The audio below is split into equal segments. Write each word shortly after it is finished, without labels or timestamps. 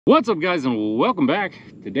What's up, guys, and welcome back.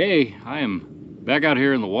 Today I am back out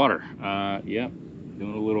here in the water. Yep,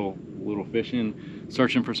 doing a little fishing,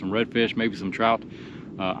 searching for some redfish, maybe some trout.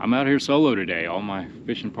 I'm out here solo today. All my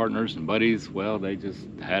fishing partners and buddies, well, they just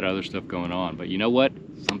had other stuff going on. But you know what?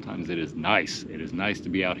 Sometimes it is nice. It is nice to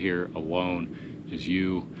be out here alone, just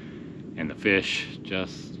you and the fish,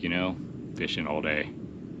 just, you know, fishing all day.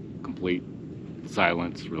 Complete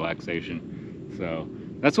silence, relaxation. So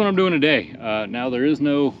that's what I'm doing today. Now there is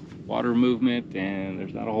no water movement and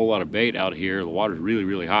there's not a whole lot of bait out here. The water's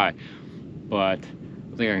really high, but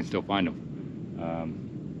I think I can still find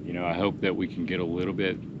them. You know, I hope that we can get a little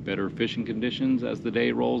bit better fishing conditions as the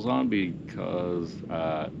day rolls on, because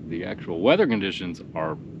the actual weather conditions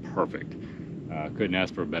are perfect. Couldn't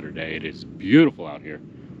ask for a better day. It is beautiful out here.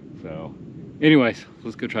 So anyways,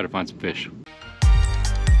 let's go try to find some fish.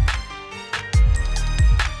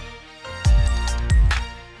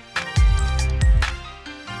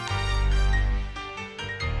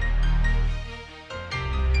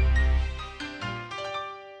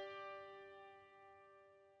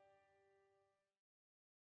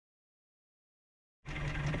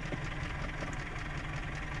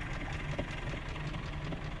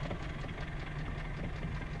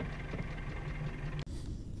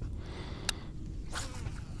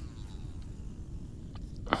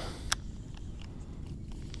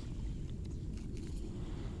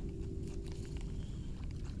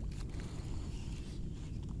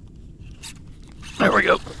 There we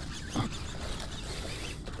go.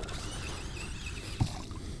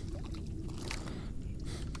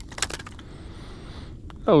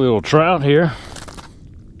 A little trout here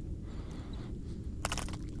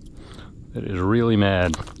that is really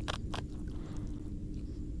mad.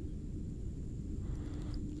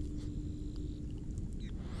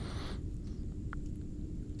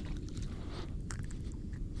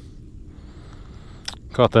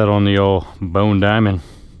 Caught that on the old bone diamond.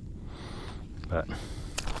 But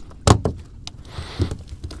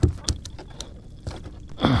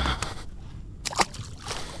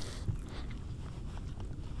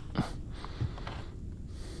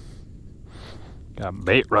got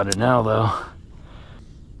bait running now though.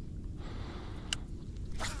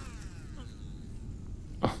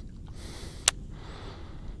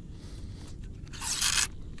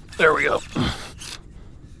 There we go.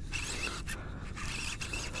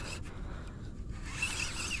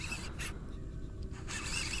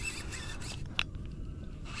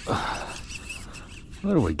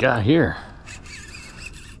 What do we got here?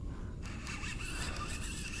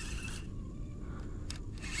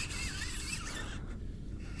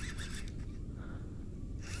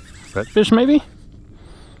 Redfish, maybe?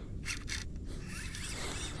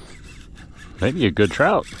 Maybe a good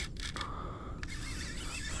trout.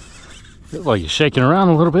 Feels like he's shaking around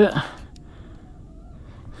a little bit.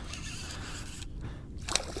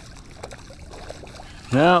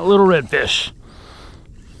 Now, little redfish.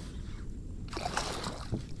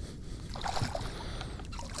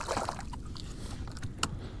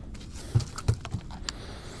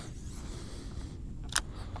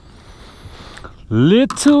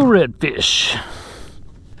 Little redfish.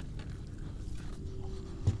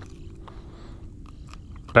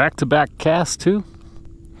 Back-to-back cast too.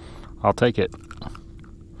 I'll take it.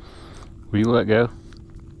 Will you let go?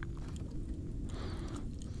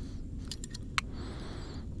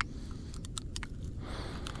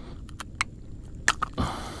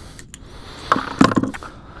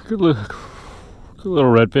 Good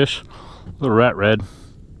little redfish. Little rat red.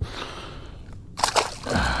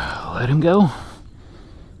 Let him go.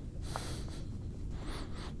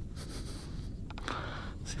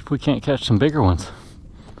 See if we can't catch some bigger ones.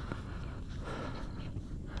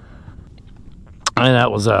 And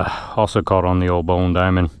that was also caught on the old bone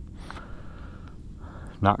diamond.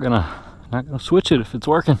 Not gonna switch it if it's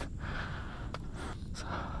working.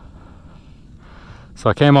 So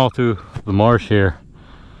I came all through the marsh here,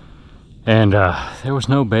 and there was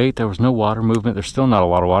no bait, there was no water movement. There's still not a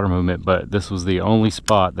lot of water movement, but this was the only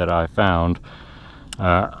spot that I found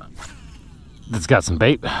that's got some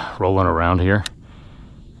bait rolling around here.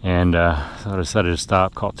 And so I decided to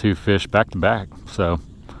stop, caught 2 fish back to back. So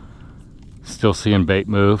still seeing bait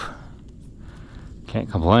move. Can't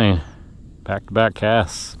complain. Back to back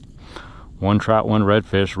casts. 1 trout, 1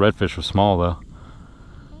 redfish. Redfish was small though.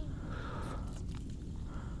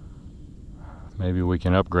 Maybe we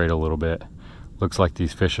can upgrade a little bit. Looks like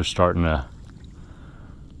these fish are starting to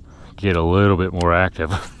get a little bit more active.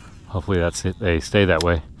 Hopefully that's it. They stay that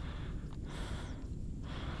way.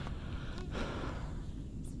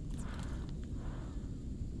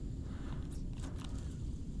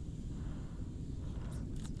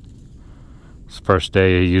 first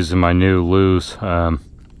day using my new Lew's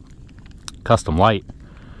custom light.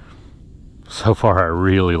 So far I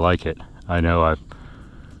really like it. I know I've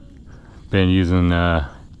been using the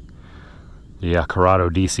Corrado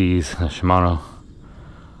DCs, the Shimano,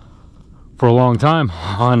 for a long time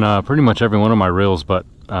on pretty much every one of my reels, but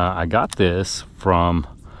I got this from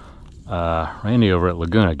Randy over at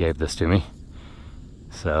Laguna gave this to me.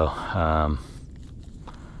 So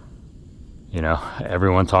you know,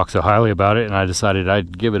 everyone talks so highly about it, and I decided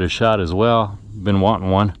I'd give it a shot as well. Been wanting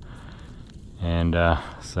one, and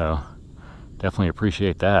so definitely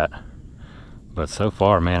appreciate that. But so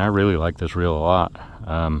far, man, I really like this reel a lot.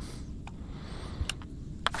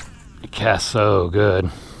 It casts so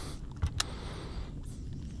good.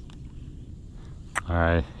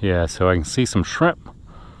 Alright, yeah, so I can see some shrimp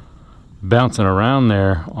bouncing around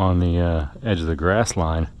there on the edge of the grass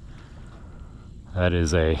line. That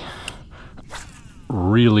is a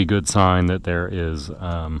really good sign that there is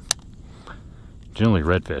generally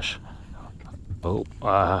redfish. Oh,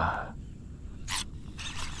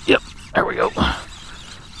 yep, there we go.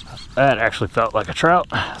 That actually felt like a trout,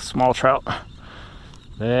 small trout.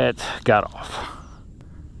 That got off.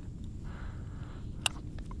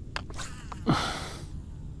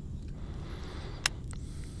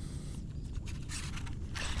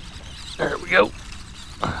 There we go.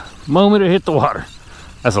 Moment it hit the water.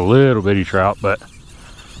 That's a little bitty trout, but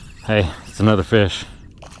hey, it's another fish.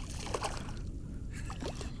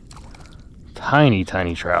 Tiny,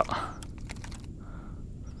 tiny trout.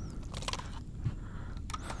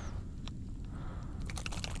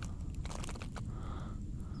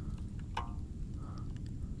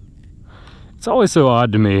 It's always so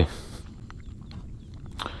odd to me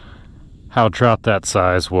how a trout that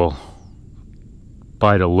size will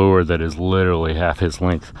bite a lure that is literally half his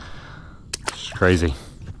length. It's crazy.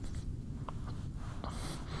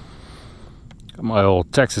 Got my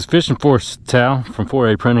old Texas Fishing Force towel from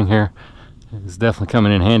 4A Printing here. It's definitely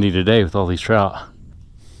coming in handy today with all these trout.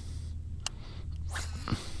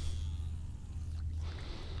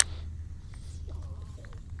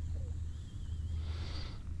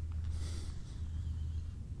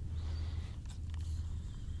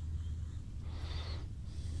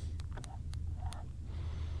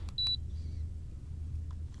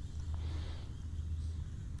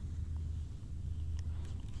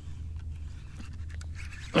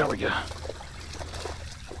 There we go.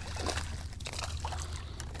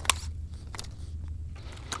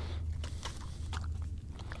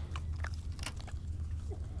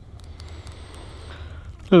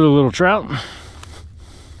 Another little trout.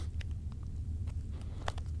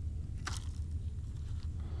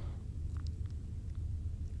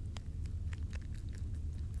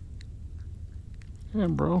 Yeah,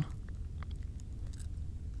 bro.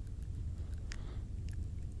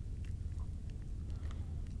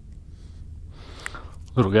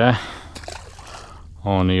 Little guy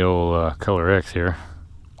on the old Color X here.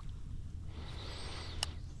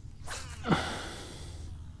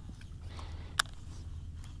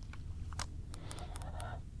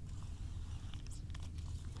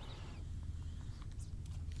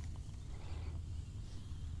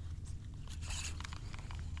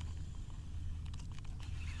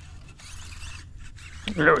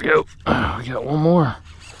 There we go. We got one more.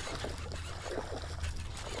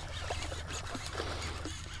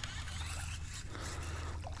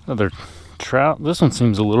 Another trout. This one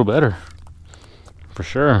seems a little better, for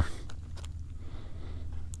sure.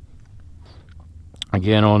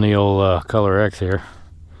 Again on the old Color X here.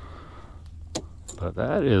 But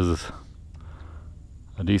that is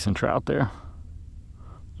a decent trout there.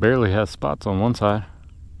 Barely has spots on one side.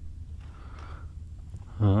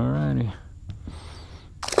 Alrighty.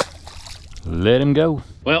 Let him go.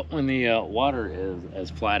 Well, when the water is as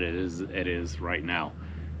flat as it is right now,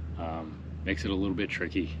 makes it a little bit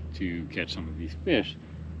tricky to catch some of these fish.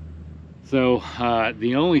 So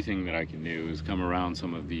the only thing that I can do is come around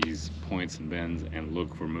some of these points and bends and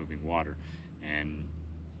look for moving water. And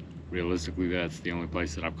realistically, that's the only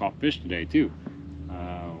place that I've caught fish today too.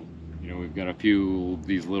 You know, we've got a few of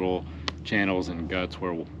these little channels and guts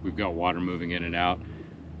where we've got water moving in and out.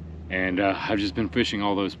 And I've just been fishing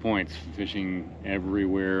all those points, fishing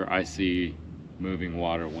everywhere I see moving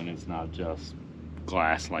water when it's not just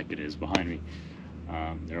glass like it is behind me.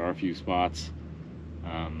 There are a few spots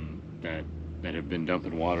that have been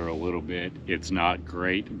dumping water a little bit. It's not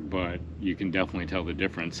great, but you can definitely tell the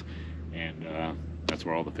difference, and that's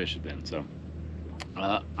where all the fish have been. So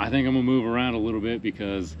I think I'm gonna move around a little bit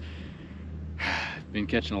because I've been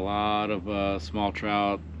catching a lot of small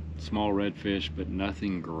trout, small redfish, but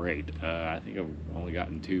nothing great. I think I've only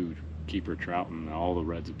gotten 2 keeper trout, and all the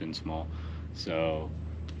reds have been small. So,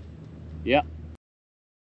 yeah,